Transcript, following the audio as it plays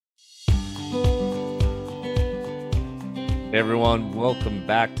Hey everyone, welcome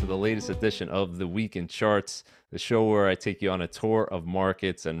back to the latest edition of the Week in Charts, the show where I take you on a tour of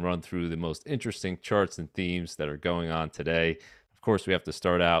markets and run through the most interesting charts and themes that are going on today. Of course, we have to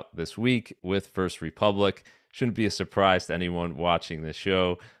start out this week with First Republic. Shouldn't be a surprise to anyone watching this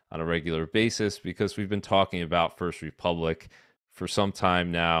show on a regular basis because we've been talking about First Republic for some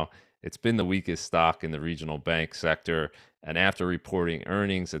time now. It's been the weakest stock in the regional bank sector. And after reporting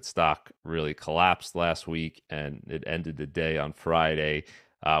earnings, its stock really collapsed last week, and it ended the day on Friday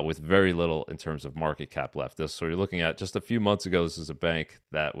with very little in terms of market cap left. So you're looking at just a few months ago, this is a bank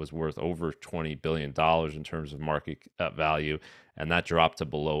that was worth over $20 billion in terms of market value, and that dropped to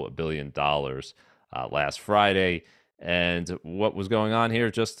below $1 billion last Friday. And what was going on here?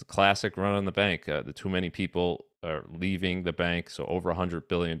 Just a classic run on the bank. The too many people are leaving the bank, so over $100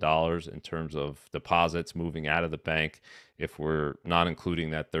 billion in terms of deposits moving out of the bank, if we're not including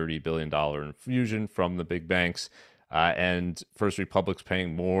that $30 billion infusion from the big banks. And First Republic's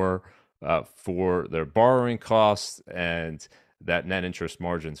paying more for their borrowing costs, and that net interest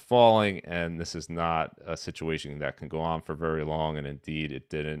margin's falling. And this is not a situation that can go on for very long. And indeed, it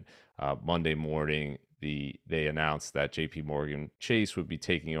didn't. Monday morning, they announced that JP Morgan Chase would be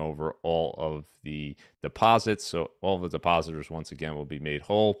taking over all of the deposits. So all the depositors, once again, will be made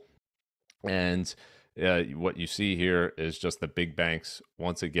whole. And what you see here is just the big banks,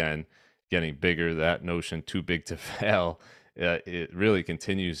 once again, getting bigger. That notion, too big to fail, it really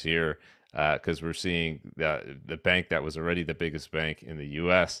continues here because we're seeing the bank that was already the biggest bank in the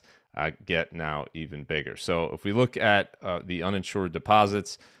U.S. Get now even bigger. So if we look at the uninsured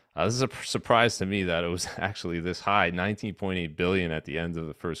deposits, this is a surprise to me that it was actually this high, 19.8 billion at the end of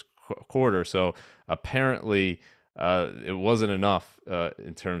the first quarter. So apparently it wasn't enough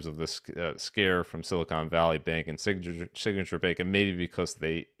in terms of this scare from Silicon Valley Bank and Signature Bank, and maybe because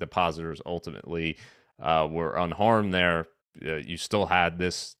the depositors ultimately were unharmed there, you still had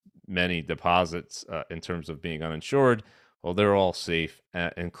this many deposits in terms of being uninsured. Well, they're all safe,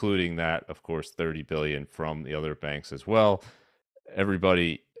 including that, of course, 30 billion from the other banks as well.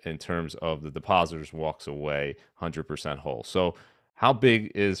 Everybody in terms of the depositors walks away 100% whole. So how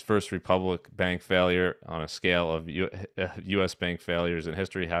big is First Republic Bank failure on a scale of U.S. bank failures in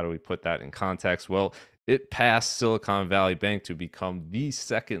history? How do we put that in context? Well, it passed Silicon Valley Bank to become the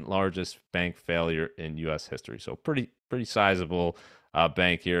second largest bank failure in U.S. history. So pretty sizable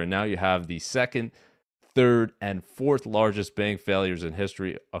bank here. And now you have the second, third, and fourth largest bank failures in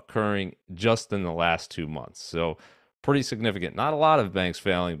history occurring just in the last 2 months. So pretty significant. Not a lot of banks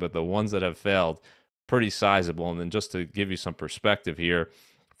failing, but the ones that have failed, pretty sizable. And then just to give you some perspective here,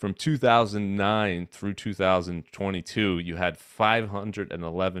 from 2009 through 2022, you had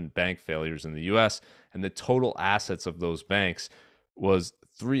 511 bank failures in the U.S., and the total assets of those banks was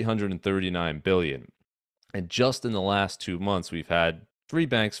 339 billion. And just in the last 2 months, we've had 3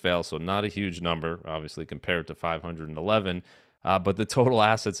 banks fail, so not a huge number, obviously, compared to 511. But the total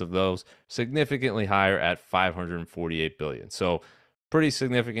assets of those significantly higher at 548 billion. So pretty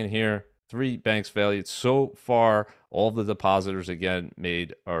significant here. 3 banks failed so far. All the depositors again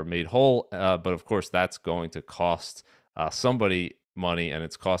are made whole, but of course that's going to cost somebody money, and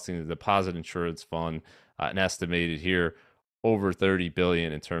it's costing the Deposit Insurance Fund an estimated here over 30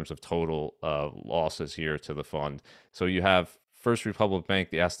 billion in terms of total losses here to the fund. So you have First Republic Bank,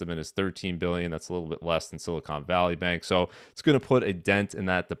 the estimate is 13 billion. That's a little bit less than Silicon Valley Bank. So it's going to put a dent in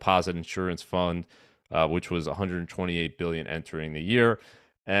that deposit insurance fund, which was 128 billion entering the year.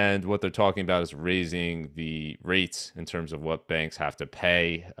 And what they're talking about is raising the rates in terms of what banks have to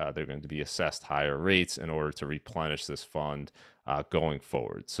pay. They're going to be assessed higher rates in order to replenish this fund going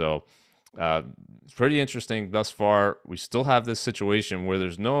forward. So it's pretty interesting thus far. We still have this situation where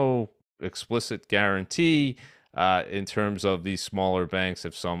there's no explicit guarantee in terms of these smaller banks.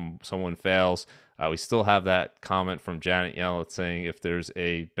 If someone fails, we still have that comment from Janet Yellen saying if there's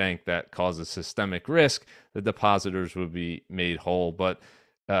a bank that causes systemic risk, the depositors would be made whole. But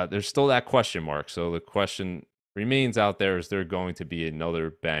there's still that question mark. So the question remains out there: is there going to be another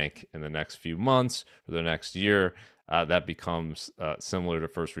bank in the next few months or the next year that becomes similar to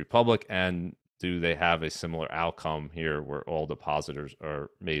First Republic? And do they have a similar outcome here where all depositors are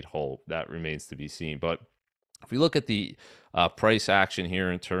made whole? That remains to be seen. But if we look at the price action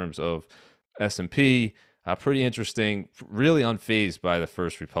here in terms of S&P, pretty interesting, really unfazed by the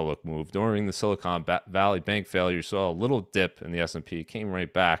First Republic move. During the Silicon Valley Bank failure, you saw a little dip in the S&P, came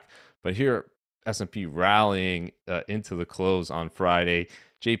right back. But here, S&P rallying into the close on Friday.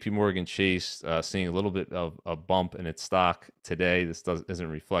 JP Morgan Chase seeing a little bit of a bump in its stock today. This isn't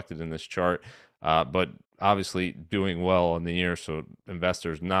reflected in this chart, but obviously doing well in the year. So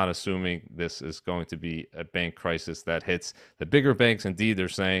investors not assuming this is going to be a bank crisis that hits the bigger banks. Indeed, they're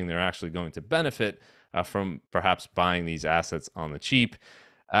saying they're actually going to benefit from perhaps buying these assets on the cheap.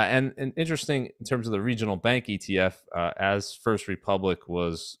 And interesting in terms of the regional bank ETF, as First Republic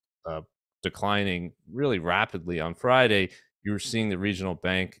was declining really rapidly on Friday, you were seeing the regional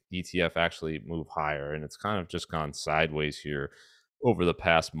bank ETF actually move higher, and it's kind of just gone sideways here over the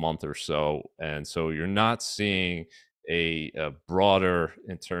past month or so. And so you're not seeing a broader,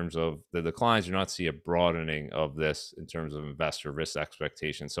 in terms of the declines, you're not seeing a broadening of this in terms of investor risk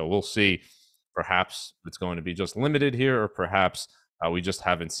expectations. So we'll see. Perhaps it's going to be just limited here, or perhaps we just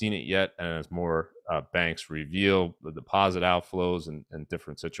haven't seen it yet. And as more banks reveal the deposit outflows and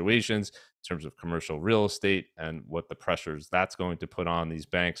different situations in terms of commercial real estate and what the pressures that's going to put on these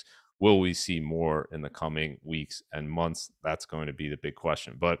banks, will we see more in the coming weeks and months? That's going to be the big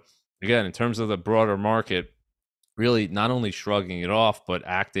question. But again, in terms of the broader market, really not only shrugging it off, but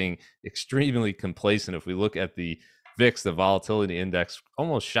acting extremely complacent. If we look at the VIX, the volatility index,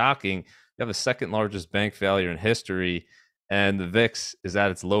 almost shocking. You have the second largest bank failure in history, and the VIX is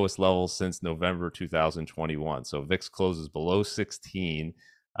at its lowest level since November 2021. So VIX closes below 16,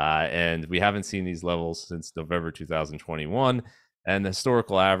 and we haven't seen these levels since November 2021. And the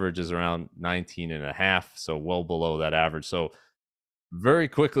historical average is around 19 and a half, so well below that average. So very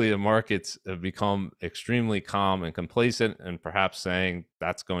quickly, the markets have become extremely calm and complacent, and perhaps saying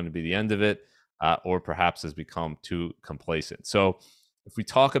that's going to be the end of it, or perhaps has become too complacent. So if we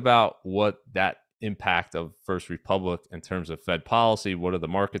talk about what that impact of First Republic in terms of Fed policy, what are the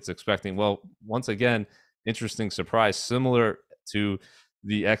markets expecting? Well, once again, interesting surprise, similar to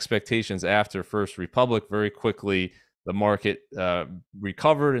the expectations after First Republic. Very quickly, the market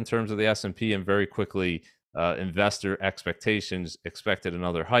recovered in terms of the S&P, and very quickly, investor expectations expected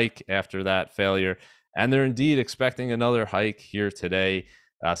another hike after that failure. And they're indeed expecting another hike here today.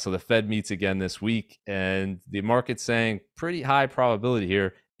 So the Fed meets again this week, and the market's saying pretty high probability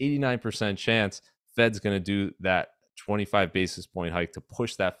here, 89% chance Fed's going to do that 25 basis point hike to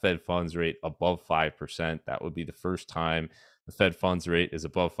push that Fed funds rate above 5%. That would be the first time the Fed funds rate is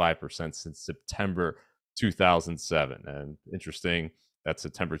above 5% since September 2007. And interesting that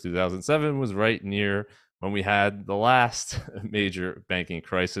September 2007 was right near when we had the last major banking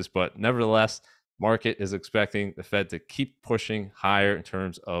crisis. But nevertheless, market is expecting the Fed to keep pushing higher in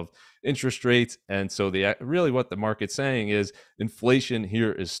terms of interest rates. And so really what the market's saying is inflation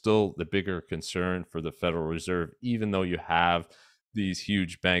here is still the bigger concern for the Federal Reserve, even though you have these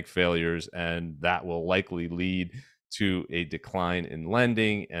huge bank failures, and that will likely lead to a decline in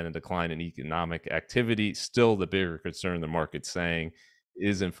lending and a decline in economic activity. Still, the bigger concern the market's saying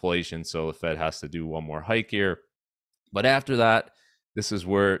is inflation. So the Fed has to do one more hike here. But after that, this is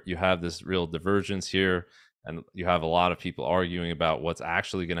where you have this real divergence here, and you have a lot of people arguing about what's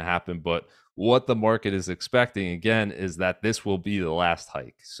actually going to happen. But what the market is expecting, again, is that this will be the last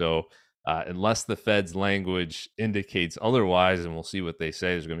hike. So unless the Fed's language indicates otherwise, and we'll see what they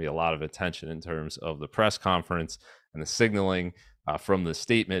say, there's going to be a lot of attention in terms of the press conference and the signaling from the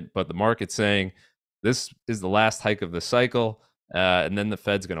statement. But the market's saying this is the last hike of the cycle. And then the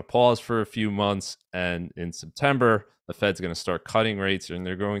Fed's going to pause for a few months. And in September, the Fed's going to start cutting rates, and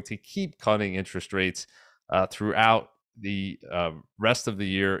they're going to keep cutting interest rates throughout the rest of the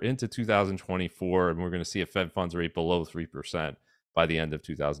year into 2024. And we're going to see a Fed funds rate below 3% by the end of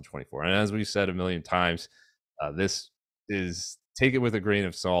 2024. And as we said a million times, this is, take it with a grain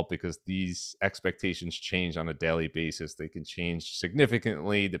of salt, because these expectations change on a daily basis. They can change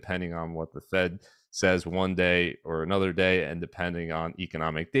significantly depending on what the Fed says one day or another day, and depending on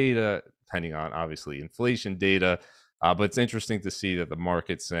economic data, depending on obviously inflation data. But it's interesting to see that the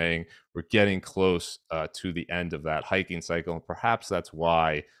market's saying we're getting close to the end of that hiking cycle. And perhaps that's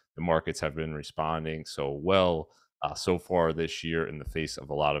why the markets have been responding so well so far this year in the face of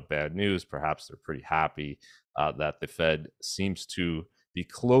a lot of bad news. Perhaps they're pretty happy that the Fed seems to be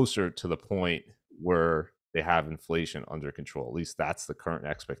closer to the point where they have inflation under control. At least that's the current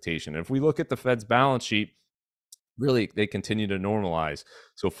expectation. And if we look at the Fed's balance sheet, really, they continue to normalize.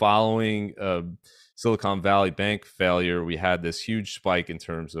 So following Silicon Valley Bank failure, we had this huge spike in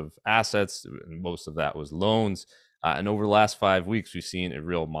terms of assets. Most of that was loans. And over the last 5 weeks, we've seen a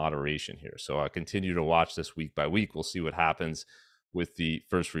real moderation here. So I continue to watch this week by week. We'll see what happens with the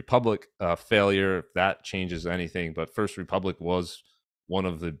First Republic failure, if that changes anything. But First Republic was one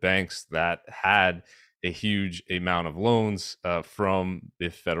of the banks that had a huge amount of loans from the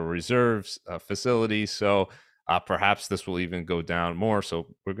Federal Reserve's facility. So perhaps this will even go down more. So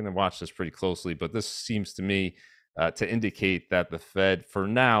we're going to watch this pretty closely. But this seems to me to indicate that the Fed, for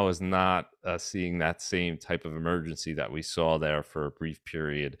now, is not seeing that same type of emergency that we saw there for a brief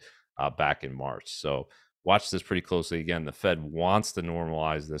period back in March. So watch this pretty closely. Again, the Fed wants to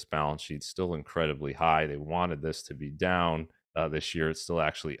normalize this balance sheet, still incredibly high. They wanted this to be down this year. It's still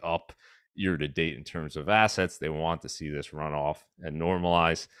actually up year to date in terms of assets. They want to see this run off and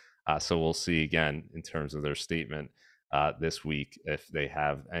normalize. So we'll see again in terms of their statement this week if they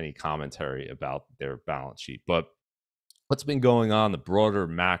have any commentary about their balance sheet. But what's been going on, the broader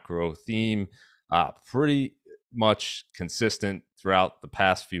macro theme, pretty much consistent throughout the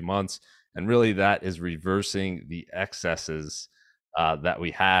past few months. And really, that is reversing the excesses that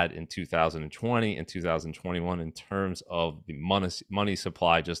we had in 2020 and 2021 in terms of the money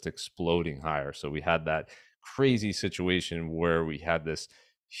supply just exploding higher. So we had that crazy situation where we had this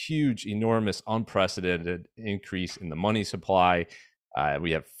huge, enormous, unprecedented increase in the money supply.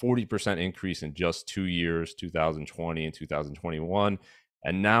 We have 40% increase in just 2 years, 2020 and 2021.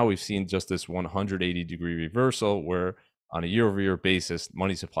 And now we've seen just this 180-degree reversal where on a year-over-year basis,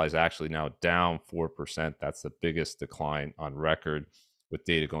 money supply is actually now down 4%. That's the biggest decline on record with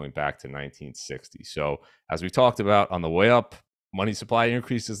data going back to 1960. So as we talked about on the way up, money supply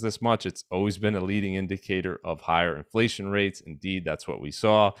increases this much. It's always been a leading indicator of higher inflation rates. Indeed, that's what we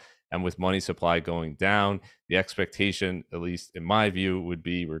saw. And with money supply going down, the expectation, at least in my view, would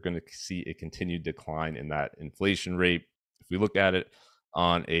be we're going to see a continued decline in that inflation rate. If we look at it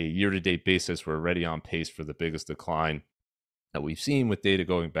on a year-to-date basis, we're already on pace for the biggest decline that we've seen with data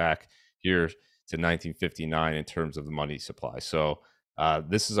going back here to 1959 in terms of the money supply. So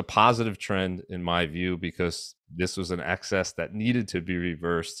this is a positive trend in my view because this was an excess that needed to be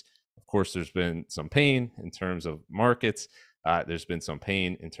reversed. Of course, there's been some pain in terms of markets. There's been some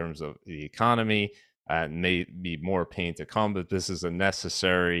pain in terms of the economy, and may be more pain to come, but this is a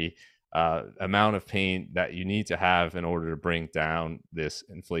necessary amount of pain that you need to have in order to bring down this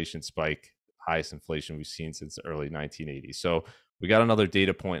inflation spike, highest inflation we've seen since the early 1980s. So we got another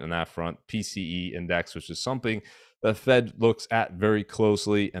data point on that front, PCE index, which is something the Fed looks at very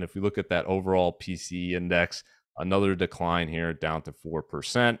closely. And if we look at that overall PCE index, another decline here down to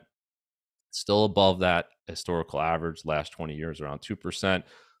 4%. Still above that historical average last 20 years, around 2%.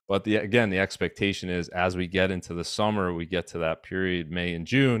 But again, the expectation is as we get into the summer, we get to that period, May and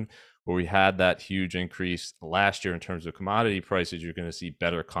June, where we had that huge increase last year in terms of commodity prices. You're going to see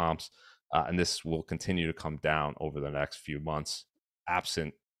better comps, and this will continue to come down over the next few months,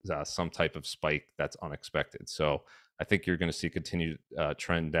 absent some type of spike that's unexpected. So I think you're going to see continued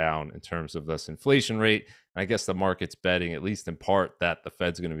trend down in terms of this inflation rate. And I guess the market's betting, at least in part, that the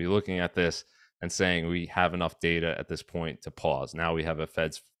Fed's going to be looking at this and saying we have enough data at this point to pause. Now we have a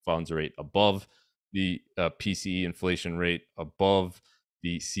Fed's funds rate above the PCE inflation rate, above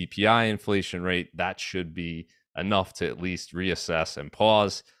the CPI inflation rate. That should be enough to at least reassess and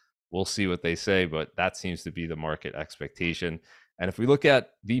pause. We'll see what they say, but that seems to be the market expectation. And if we look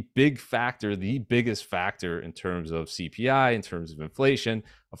at the big factor, the biggest factor in terms of CPI, in terms of inflation,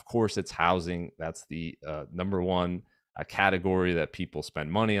 of course, it's housing. That's the number one category that people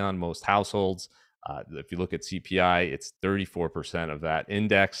spend money on, most households. If you look at CPI, it's 34% of that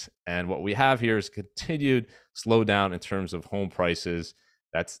index. And what we have here is continued slowdown in terms of home prices.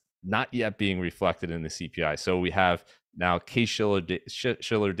 That's not yet being reflected in the CPI. So we have now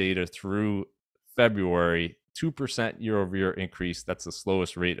Case-Shiller data through February, 2% year-over-year increase. That's the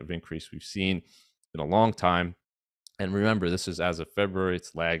slowest rate of increase we've seen in a long time. And remember, this is as of February.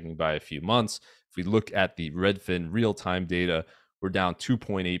 It's lagging by a few months. If we look at the Redfin real-time data, we're down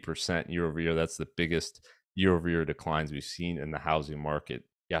 2.8% year-over-year. That's the biggest year-over-year declines we've seen in the housing market.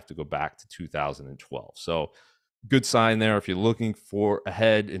 You have to go back to 2012. So good sign there. If you're looking for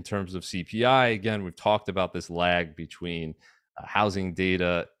ahead in terms of CPI, again, we've talked about this lag between housing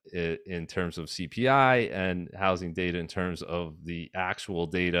data in terms of CPI and housing data in terms of the actual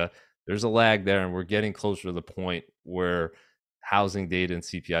data. There's a lag there, and we're getting closer to the point where housing data and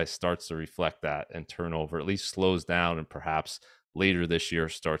CPI starts to reflect that, and turnover at least slows down, and perhaps later this year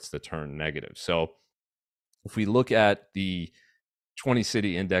starts to turn negative. So if we look at the 20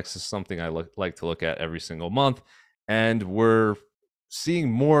 city index, is something I like to look at every single month, and we're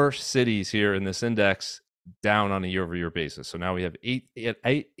seeing more cities here in this index down on a year-over-year basis. So now we have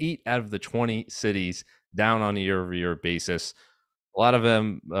eight out of the 20 cities down on a year-over-year basis. A lot of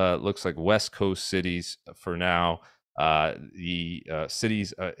them looks like West Coast cities for now. The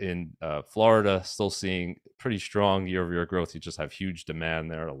cities in Florida still seeing pretty strong year-over-year growth. You just have huge demand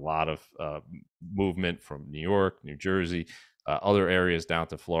there. A lot of movement from New York, New Jersey, other areas down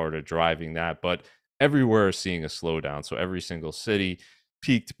to Florida driving that. But everywhere is seeing a slowdown. So every single city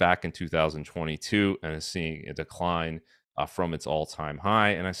peaked back in 2022 and is seeing a decline from its all-time high.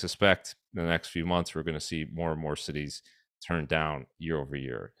 And I suspect in the next few months we're going to see more and more cities turn down year over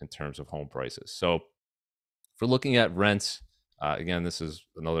year in terms of home prices. So if we're looking at rents, again, this is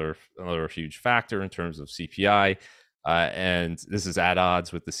another huge factor in terms of CPI, and this is at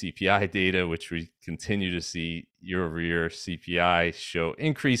odds with the CPI data, which we continue to see year over year CPI show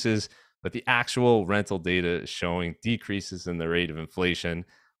increases, but the actual rental data is showing decreases in the rate of inflation,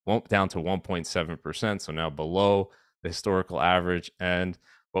 down to 1.7%, so now below the historical average. And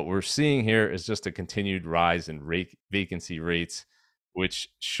what we're seeing here is just a continued rise in vacancy rates, which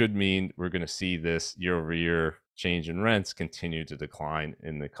should mean we're going to see this year over year change in rents continue to decline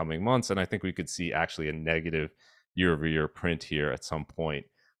in the coming months. And I think we could see actually a negative year over year print here at some point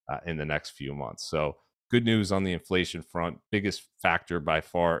in the next few months. So good news on the inflation front. Biggest factor by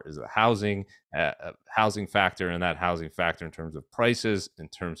far is the housing factor, and that housing factor in terms of prices, in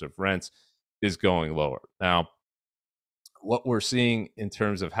terms of rents, is going lower. Now, what we're seeing in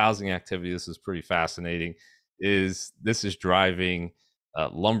terms of housing activity, this is pretty fascinating, is this is driving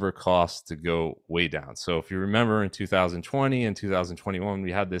lumber costs to go way down. So if you remember in 2020 and 2021,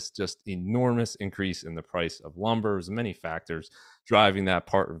 we had this just enormous increase in the price of lumber. There's many factors driving that.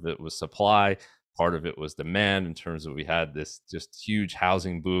 Part of it was supply, part of it was demand in terms of we had this just huge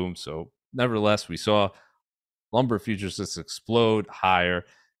housing boom. So nevertheless, we saw lumber futures just explode higher.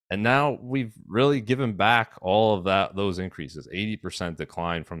 And now we've really given back all of those increases, 80%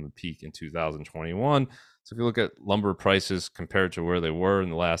 decline from the peak in 2021. So if you look at lumber prices compared to where they were in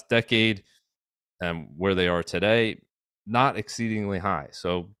the last decade and where they are today, not exceedingly high.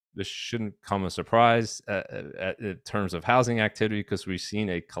 So this shouldn't come as a surprise in terms of housing activity, because we've seen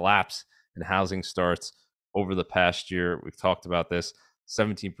a collapse in housing starts over the past year. We've talked about this,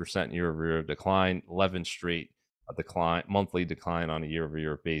 17% year over year decline, 11 straight decline, monthly decline on a year over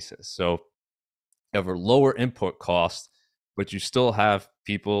year basis. So you have a lower input cost, but you still have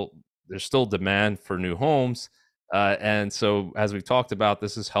people, there's still demand for new homes. And so, as we've talked about,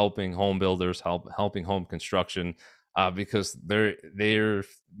 this is helping home builders, helping home construction, because their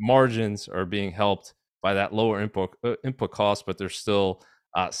margins are being helped by that lower input cost, but they're still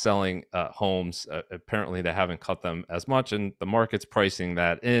selling homes. Apparently, they haven't cut them as much, and the market's pricing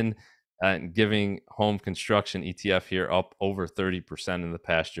that in and giving home construction ETF here up over 30% in the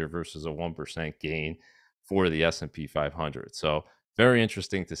past year versus a 1% gain for the S&P 500. So very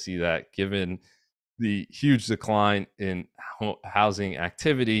interesting to see that, given the huge decline in housing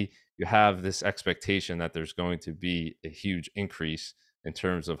activity. You have this expectation that there's going to be a huge increase in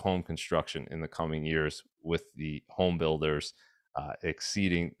terms of home construction in the coming years, with the home builders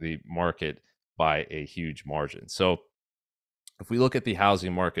exceeding the market by a huge margin. So if we look at the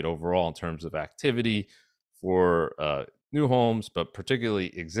housing market overall in terms of activity for new homes, but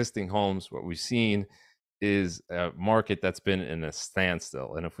particularly existing homes, what we've seen is a market that's been in a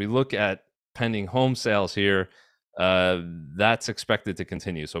standstill. And if we look at pending home sales here, that's expected to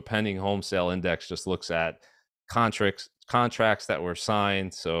continue. So pending home sale index just looks at contracts that were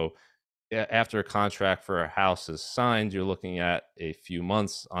signed. So after a contract for a house is signed, you're looking at a few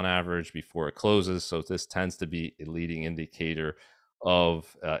months on average before it closes. So this tends to be a leading indicator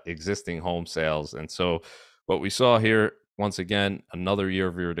of existing home sales. And so what we saw here, once again, another year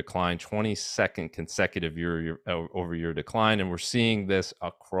over year decline, 22nd consecutive year over year decline. And we're seeing this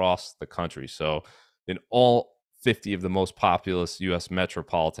across the country. So in all 50 of the most populous US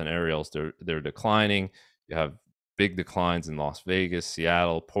metropolitan areas, they're declining. You have big declines in Las Vegas,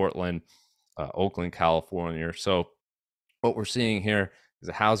 Seattle, Portland, Oakland, California. So what we're seeing here is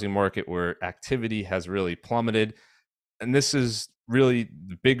a housing market where activity has really plummeted. And this is really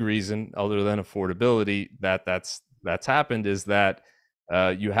the big reason, other than affordability, that's happened, is that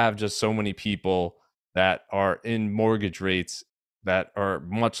you have just so many people that are in mortgage rates that are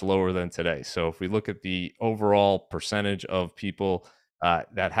much lower than today. So if we look at the overall percentage of people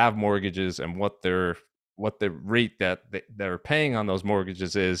that have mortgages and what the rate that they're paying on those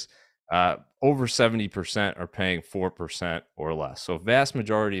mortgages is, over 70% are paying 4% or less. So a vast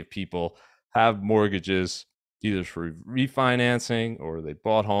majority of people have mortgages either for refinancing, or they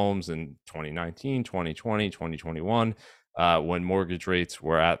bought homes in 2019, 2020, 2021, when mortgage rates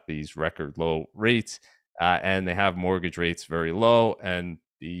were at these record low rates, and they have mortgage rates very low. And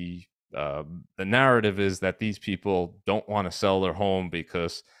the narrative is that these people don't want to sell their home,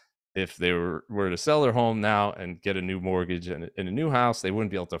 because if they were to sell their home now and get a new mortgage in a new house, they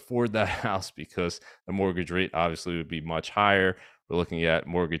wouldn't be able to afford that house, because the mortgage rate obviously would be much higher. We're looking at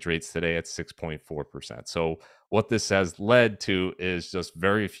mortgage rates today at 6.4%. So what this has led to is just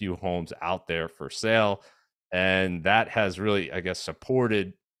very few homes out there for sale. and that has really, I guess,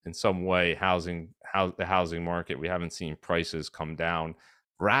 supported in some way the housing market. We haven't seen prices come down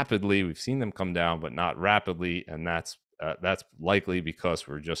rapidly. We've seen them come down, but not rapidly, and that's likely because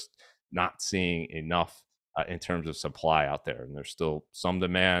we're just not seeing enough in terms of supply out there. And there's still some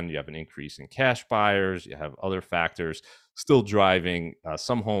demand. You have an increase in cash buyers. You have other factors still driving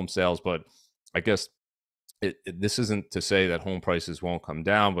some home sales, but I guess this isn't to say that home prices won't come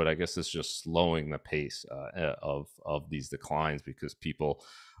down, but I guess it's just slowing the pace of these declines because people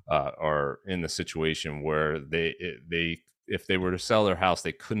are in the situation where they if they were to sell their house,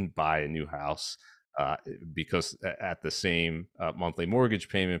 they couldn't buy a new house because at the same monthly mortgage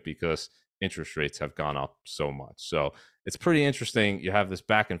payment because interest rates have gone up so much. So it's pretty interesting. You have this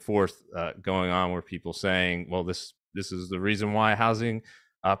back and forth going on where people saying, "Well, this is the reason why housing."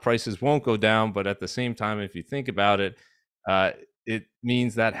 Prices won't go down, but at the same time, if you think about it, uh, it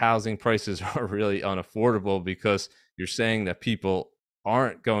means that housing prices are really unaffordable because you're saying that people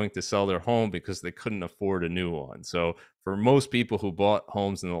aren't going to sell their home because they couldn't afford a new one. So for most people who bought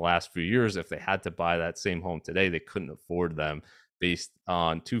homes in the last few years, if they had to buy that same home today, they couldn't afford them based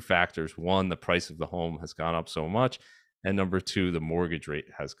on two factors. One, the price of the home has gone up so much, and number two, the mortgage rate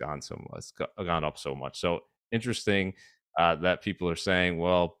has gone up so much. So interesting that people are saying,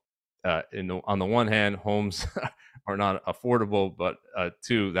 well, on the one hand, homes are not affordable, but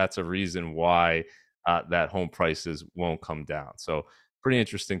two, that's a reason why that home prices won't come down. So pretty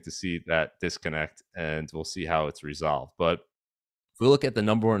interesting to see that disconnect, and we'll see how it's resolved. But if we look at the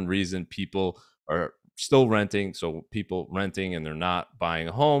number one reason people are still renting, so people renting and they're not buying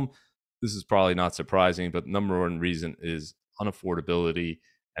a home, this is probably not surprising, but number one reason is unaffordability.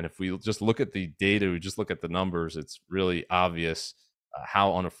 And if we just look at the data, we just look at the numbers, it's really obvious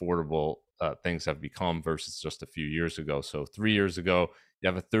how unaffordable things have become versus just a few years ago. So 3 years ago, you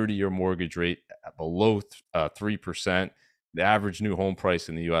have a 30-year mortgage rate at below 3%. The average new home price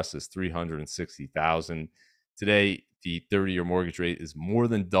in the U.S. is $360,000. Today, the 30-year mortgage rate is more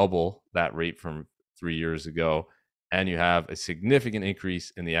than double that rate from 3 years ago, and you have a significant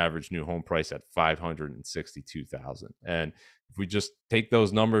increase in the average new home price at $562,000. And if we just take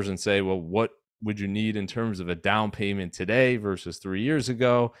those numbers and say, well, what would you need in terms of a down payment today versus 3 years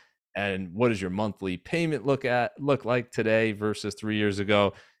ago? And what does your monthly payment look like today versus 3 years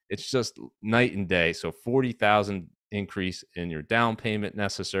ago? It's just night and day. So 40,000 increase in your down payment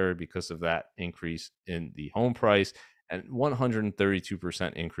necessary because of that increase in the home price, and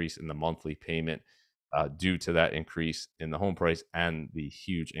 132% increase in the monthly payment due to that increase in the home price and the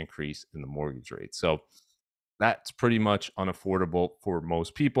huge increase in the mortgage rate. So that's pretty much unaffordable for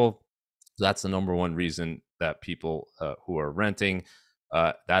most people. That's the number one reason that people who are renting,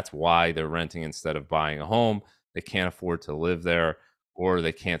 that's why they're renting instead of buying a home. They can't afford to live there, or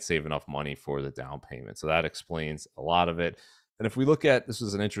they can't save enough money for the down payment. So that explains a lot of it. And if we look at, this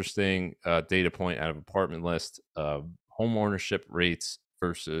is an interesting data point out of Apartment List, home ownership rates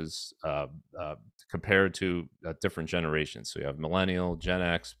versus compared to different generations. So you have millennial, Gen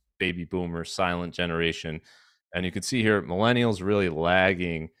X, baby boomers, silent generation. And you can see here, millennials really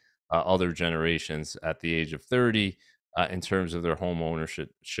lagging other generations at the age of 30 in terms of their home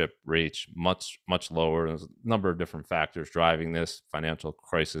ownership rates, much lower. There's a number of different factors driving this. Financial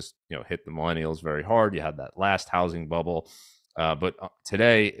crisis, hit the millennials very hard. You had that last housing bubble, but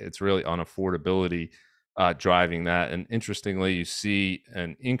today it's really unaffordability driving that. And interestingly, you see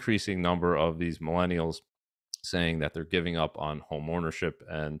an increasing number of these millennials saying that they're giving up on home ownership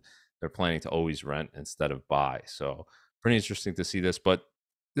and they're planning to always rent instead of buy. So pretty interesting to see this, but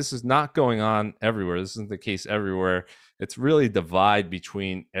this is not going on everywhere. This isn't the case everywhere. It's really a divide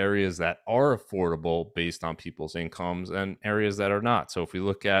between areas that are affordable based on people's incomes and areas that are not. So if we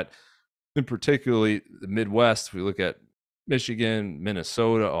look at, in particularly the Midwest, if we look at Michigan,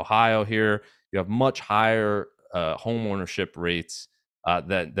 Minnesota, Ohio here, you have much higher home ownership rates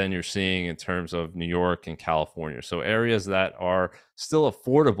than you're seeing in terms of New York and California. So areas that are still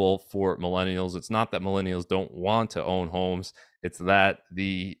affordable for millennials. It's not that millennials don't want to own homes. It's that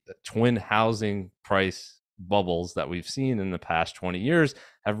the twin housing price bubbles that we've seen in the past 20 years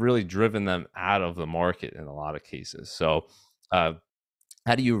have really driven them out of the market in a lot of cases. So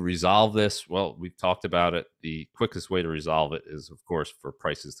how do you resolve this? Well, we've talked about it. The quickest way to resolve it is, of course, for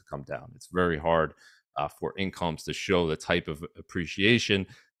prices to come down. It's very hard for incomes to show the type of appreciation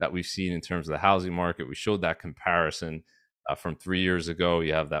that we've seen in terms of the housing market. We showed that comparison from 3 years ago.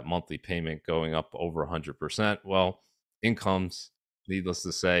 You have that monthly payment going up over 100%. Well, incomes, needless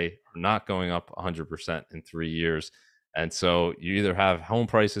to say, are not going up 100% in 3 years. And so you either have home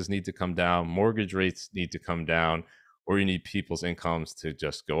prices need to come down, mortgage rates need to come down, or you need people's incomes to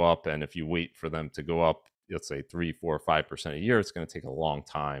just go up. And if you wait for them to go up, let's say 3, 4, 5% a year, it's going to take a long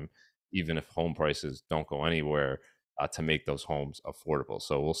time, even if home prices don't go anywhere, to make those homes affordable.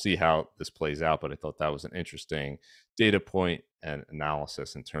 So we'll see how this plays out. But I thought that was an interesting data point and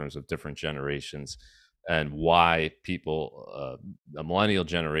analysis in terms of different generations and why people, the millennial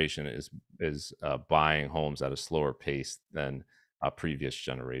generation, is buying homes at a slower pace than previous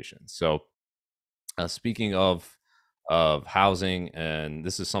generations. So speaking of housing, and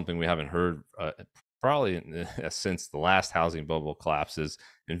this is something we haven't heard probably since the last housing bubble collapses,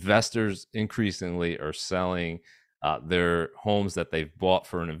 investors increasingly are selling their homes that they've bought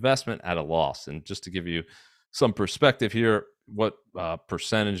for an investment at a loss. And just to give you some perspective here, what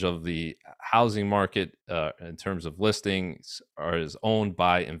percentage of the housing market in terms of listings is owned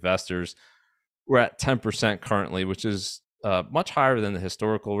by investors? We're at 10% currently, which is much higher than the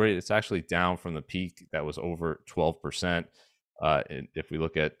historical rate. It's actually down from the peak that was over 12%. If we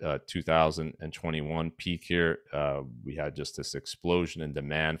look at 2021 peak here, we had just this explosion in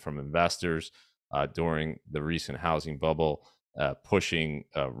demand from investors during the recent housing bubble, pushing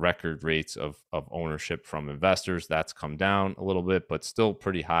record rates of ownership from investors. That's come down a little bit, but still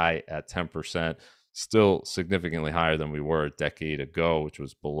pretty high at 10%, still significantly higher than we were a decade ago, which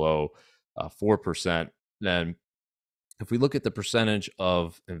was below 4%. Then if we look at the percentage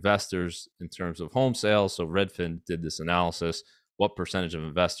of investors in terms of home sales, so Redfin did this analysis, what percentage of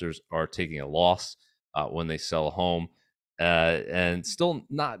investors are taking a loss when they sell a home, and still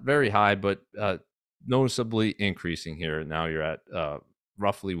not very high, but noticeably increasing here. Now you're at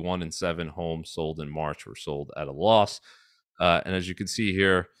roughly 1 in 7 homes sold in March were sold at a loss. And as you can see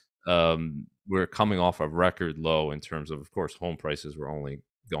here, we're coming off a record low in terms of course, home prices were only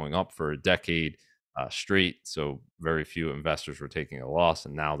going up for a decade straight. So very few investors were taking a loss.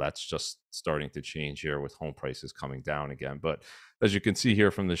 And now that's just starting to change here with home prices coming down again. But as you can see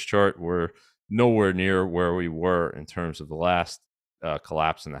here from this chart, we're nowhere near where we were in terms of the last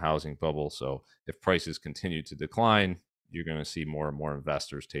collapse in the housing bubble. So if prices continue to decline, you're going to see more and more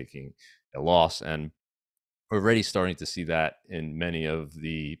investors taking a loss. And we're already starting to see that in many of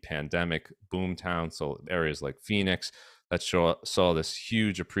the pandemic boom towns. So areas like Phoenix that saw this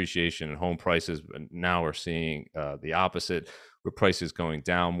huge appreciation in home prices. But now we're seeing the opposite, where prices going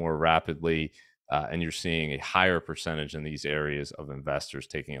down more rapidly. And you're seeing a higher percentage in these areas of investors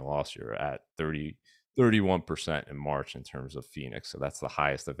taking a loss. You're at 31% in March in terms of Phoenix. So that's the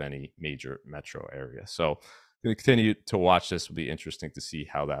highest of any major metro area. So going to continue to watch this. Will be interesting to see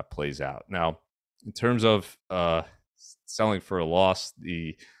how that plays out. Now, in terms of selling for a loss,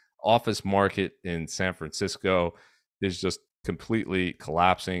 the office market in San Francisco is just completely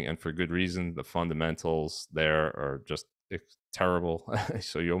collapsing, and for good reason. The fundamentals there are just terrible.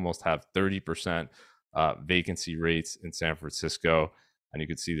 So you almost have 30% vacancy rates in San Francisco, and you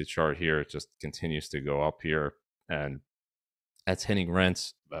can see the chart here. It just continues to go up here, and that's hitting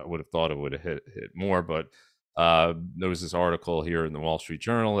rents. I would have thought it would have hit more, but there was this article here in the Wall Street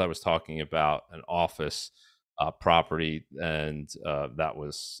Journal that was talking about an office property, and that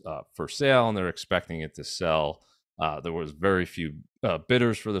was for sale, and they're expecting it to sell. There was very few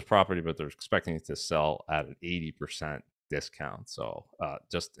bidders for this property, but they're expecting it to sell at an 80% discount. So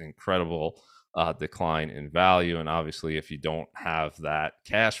just incredible decline in value. And obviously, if you don't have that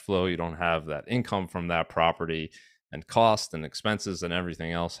cash flow, you don't have that income from that property, and cost and expenses and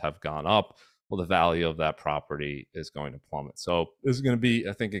everything else have gone up, well, the value of that property is going to plummet. So this is going to be,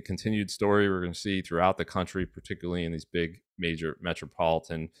 I think, a continued story we're going to see throughout the country, particularly in these big major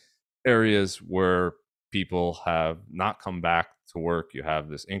metropolitan areas where people have not come back to work. You have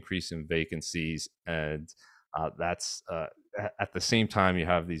this increase in vacancies, and that's at the same time you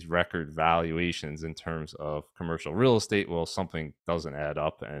have these record valuations in terms of commercial real estate. Well, something doesn't add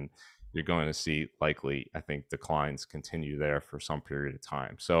up, and you're going to see likely, I think, declines continue there for some period of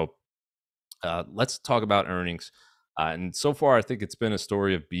time. So let's talk about earnings. And so far, I think it's been a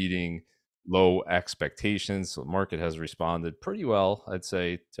story of beating low expectations. So the market has responded pretty well, I'd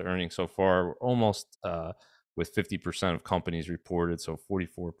say, to earnings so far. We're almost with 50% of companies reported, so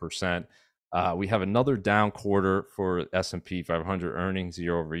 44%. We have another down quarter for S&P 500 earnings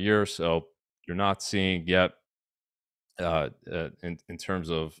year over year. So you're not seeing yet, in terms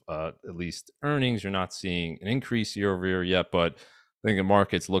of at least earnings, you're not seeing an increase year over year yet, but I think the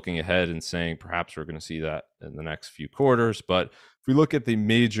market's looking ahead and saying perhaps we're going to see that in the next few quarters. But if we look at the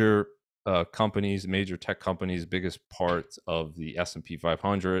major companies, major tech companies, biggest part of the S&P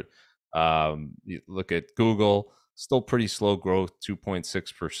 500, you look at Google, still pretty slow growth,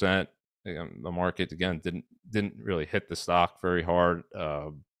 2.6%. The market again didn't really hit the stock very hard.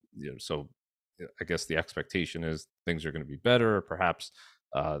 So I guess the expectation is things are going to be better, or perhaps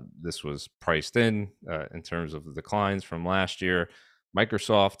This was priced in terms of the declines from last year.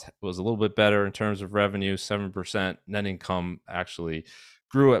 Microsoft was a little bit better in terms of revenue, 7%. Net income actually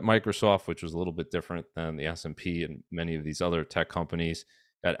grew at Microsoft, which was a little bit different than the S&P and many of these other tech companies.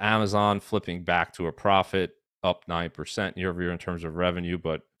 At Amazon flipping back to a profit, up 9% year over year in terms of revenue.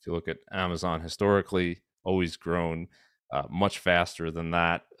 But if you look at Amazon historically, always grown much faster than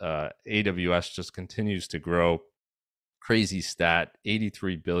that. AWS just continues to grow. Crazy stat,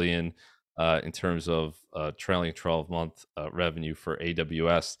 83 billion in terms of trailing 12-month revenue for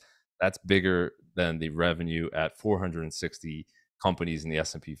AWS. That's bigger than the revenue at 460 companies in the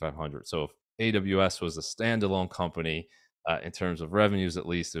S&P 500. So if AWS was a standalone company in terms of revenues, at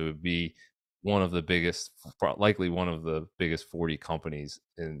least it would be one of the biggest, likely one of the biggest 40 companies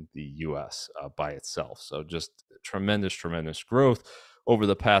in the US by itself. So just tremendous, tremendous growth over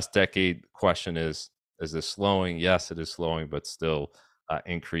the past decade. The question is this slowing? Yes, it is slowing, but still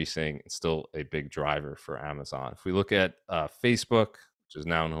increasing. It's still a big driver for Amazon. If we look at Facebook, which is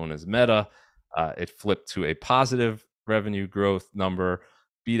now known as Meta, it flipped to a positive revenue growth number,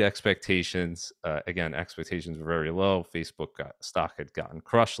 beat expectations. Again, expectations were very low. Facebook stock had gotten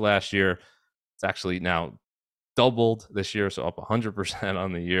crushed last year. It's actually now doubled this year, so up 100%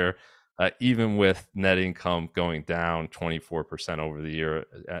 on the year, even with net income going down 24% over the year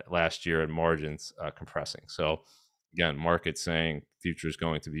last year and margins compressing. So again, market saying future is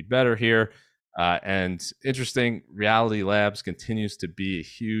going to be better here. And interesting, Reality Labs continues to be a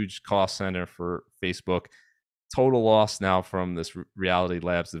huge cost center for Facebook. Total loss now from this Reality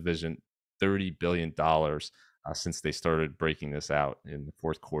Labs division, $30 billion since they started breaking this out in the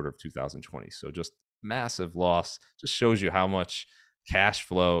fourth quarter of 2020. So just massive loss. Just shows you how much cash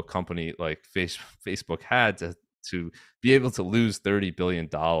flow a company like Facebook had to be able to lose $30 billion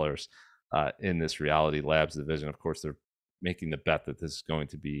in this Reality Labs division. Of course, they're making the bet that this is going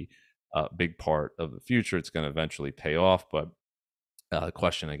to be a big part of the future. It's going to eventually pay off, but the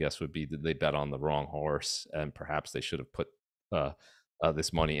question, I guess, would be, did they bet on the wrong horse? And perhaps they should have put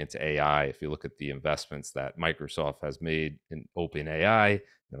this money into AI. If you look at the investments that Microsoft has made in OpenAI,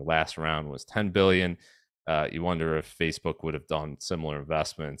 their last round was $10 billion. You wonder if Facebook would have done similar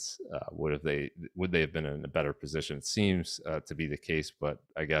investments. Would they have been in a better position? It seems to be the case, but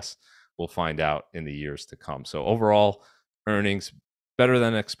I guess we'll find out in the years to come. So overall, earnings better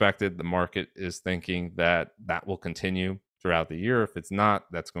than expected. The market is thinking that that will continue throughout the year. If it's not,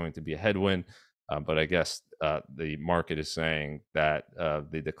 that's going to be a headwind. But I guess the market is saying that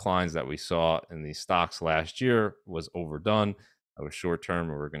the declines that we saw in the stocks last year was overdone. It was short term,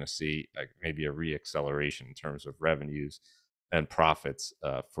 and we're going to see maybe a reacceleration in terms of revenues and profits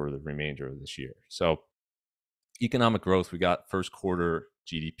for the remainder of this year. So economic growth, we got first quarter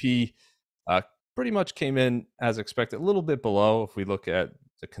GDP pretty much came in as expected, a little bit below if we look at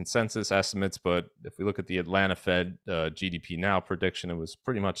the consensus estimates, but if we look at the Atlanta Fed GDP Now prediction, it was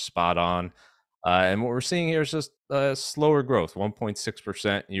pretty much spot on. And what we're seeing here is just slower growth,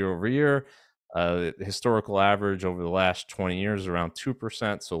 1.6% year over year. The historical average over the last 20 years around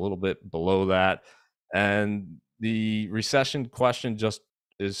 2%, so a little bit below that. And the recession question just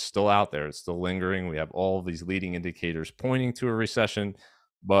is still out there. It's still lingering. We have all of these leading indicators pointing to a recession,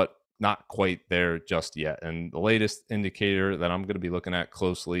 but not quite there just yet. And the latest indicator that I'm going to be looking at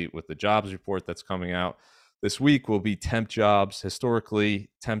closely with the jobs report that's coming out this week will be temp jobs. Historically,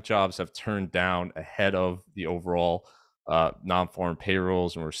 temp jobs have turned down ahead of the overall non-farm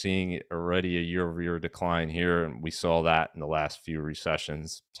payrolls, and we're seeing already a year-over-year decline here. And we saw that in the last few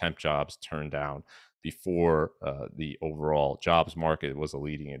recessions. Temp jobs turned down before the overall jobs market was a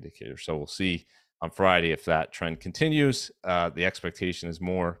leading indicator. So we'll see on Friday if that trend continues. The expectation is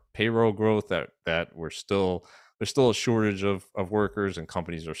more payroll growth, that there's still a shortage of workers, and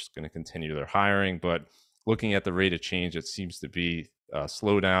companies are going to continue their hiring. But looking at the rate of change, it seems to be a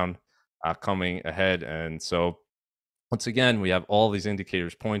slowdown coming ahead. And so once again, we have all these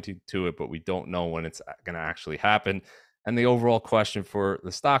indicators pointing to it, but we don't know when it's going to actually happen. And the overall question for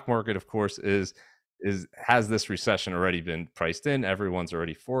the stock market, of course, is has this recession already been priced in? Everyone's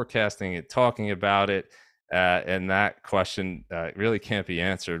already forecasting it, talking about it. And that question really can't be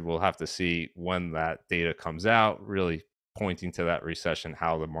answered. We'll have to see when that data comes out, really pointing to that recession,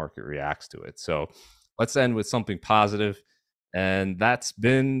 how the market reacts to it. So let's end with something positive. And that's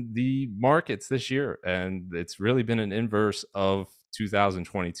been the markets this year. And it's really been an inverse of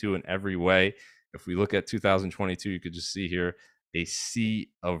 2022 in every way. If we look at 2022, you could just see here a sea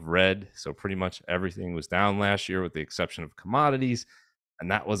of red. So pretty much everything was down last year with the exception of commodities.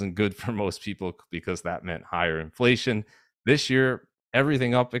 And that wasn't good for most people because that meant higher inflation. This year,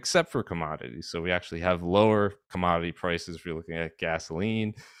 everything up except for commodities. So we actually have lower commodity prices if you're looking at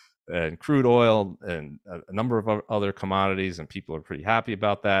gasoline and crude oil and a number of other commodities, and people are pretty happy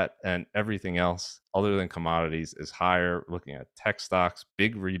about that. And everything else other than commodities is higher. Looking at tech stocks,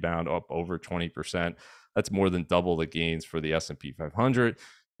 big rebound, up over 20%. That's more than double the gains for the S&P 500.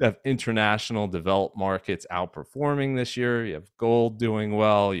 You have international developed markets outperforming this year. You have gold doing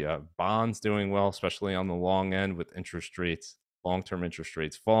well. You have bonds doing well, especially on the long end with interest rates, long-term interest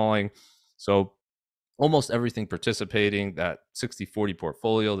rates falling. So almost everything participating. That 60-40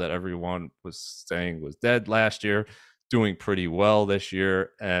 portfolio that everyone was saying was dead last year, doing pretty well this year.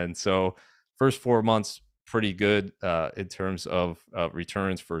 And so first 4 months, pretty good in terms of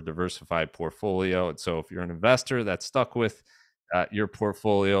returns for a diversified portfolio. And so if you're an investor that stuck with your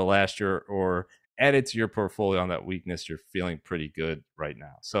portfolio last year or added to your portfolio on that weakness, you're feeling pretty good right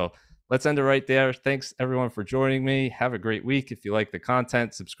now. So let's end it right there. Thanks everyone for joining me. Have a great week. If you like the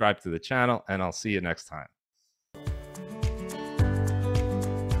content, subscribe to the channel, and I'll see you next time.